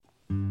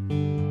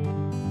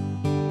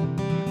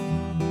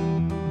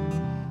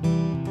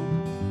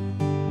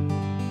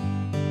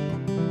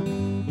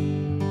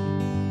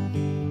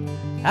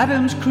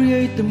Atoms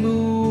create the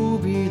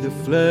movie, the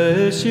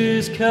flesh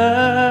is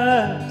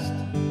cast.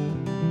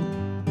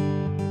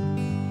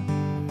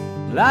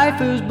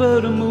 Life is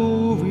but a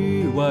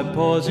movie, why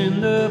pause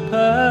in the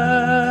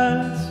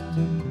past?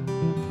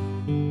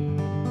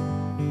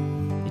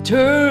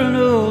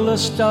 Eternal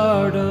as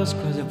stardust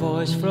cries a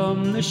voice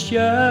from the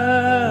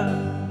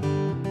shaft.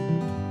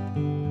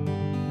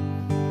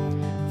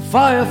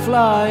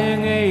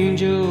 Fire-flying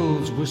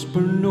angels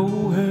whisper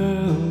no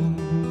hell.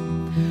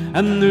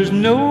 And there's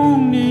no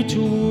need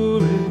to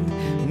worry,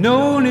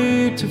 no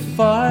need to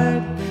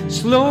fight.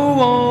 Slow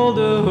all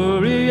the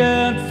hurry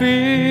and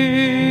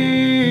feel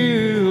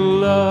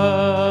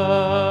life.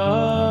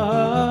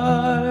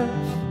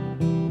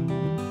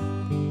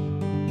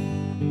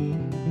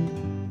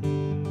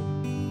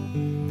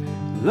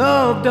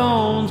 Love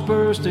dawns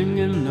bursting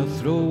in the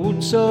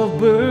throats of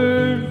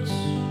birds.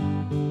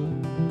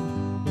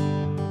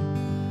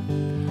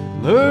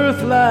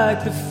 Earth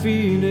like the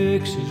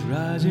phoenix is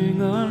rising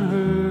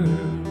unheard.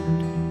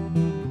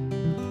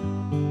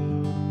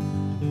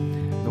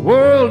 The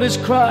world is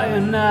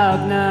crying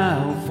out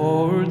now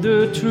for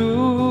the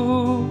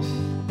truth.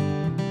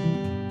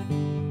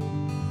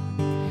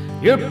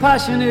 Your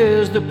passion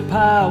is the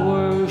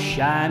power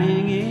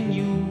shining in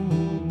you.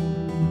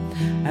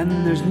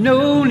 And there's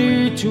no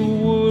need to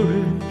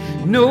worry,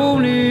 no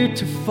need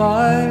to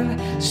fight.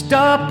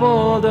 Stop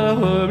all the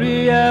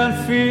hurry and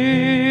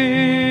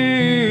feel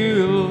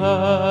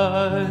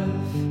life.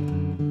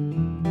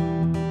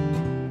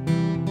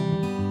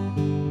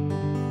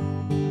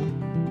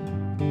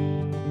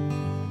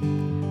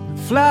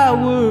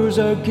 Flowers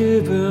are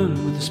given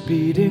with a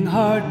speeding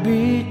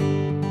heartbeat.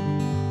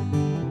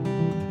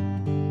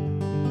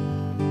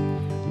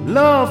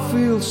 Love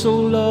feels so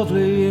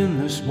lovely in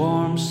this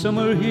warm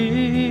summer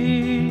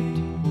heat.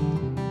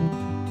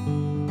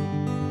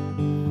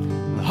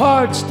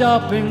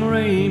 Heart-stopping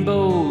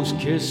rainbows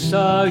kiss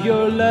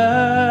your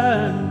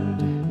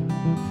land.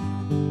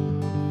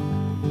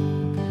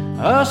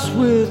 Us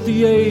with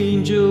the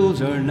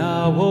angels are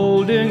now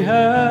holding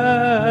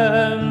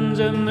hands.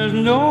 And there's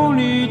no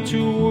need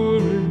to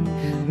worry,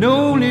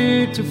 no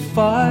need to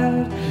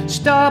fight.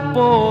 Stop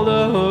all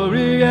the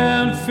hurry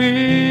and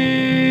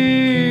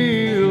feel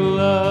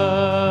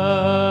life.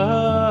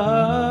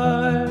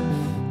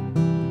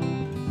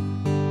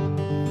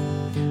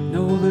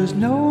 No, there's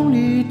no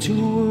need to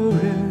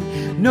worry,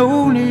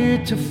 no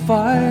need to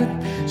fight.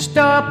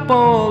 Stop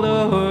all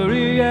the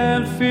hurry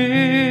and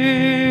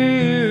feel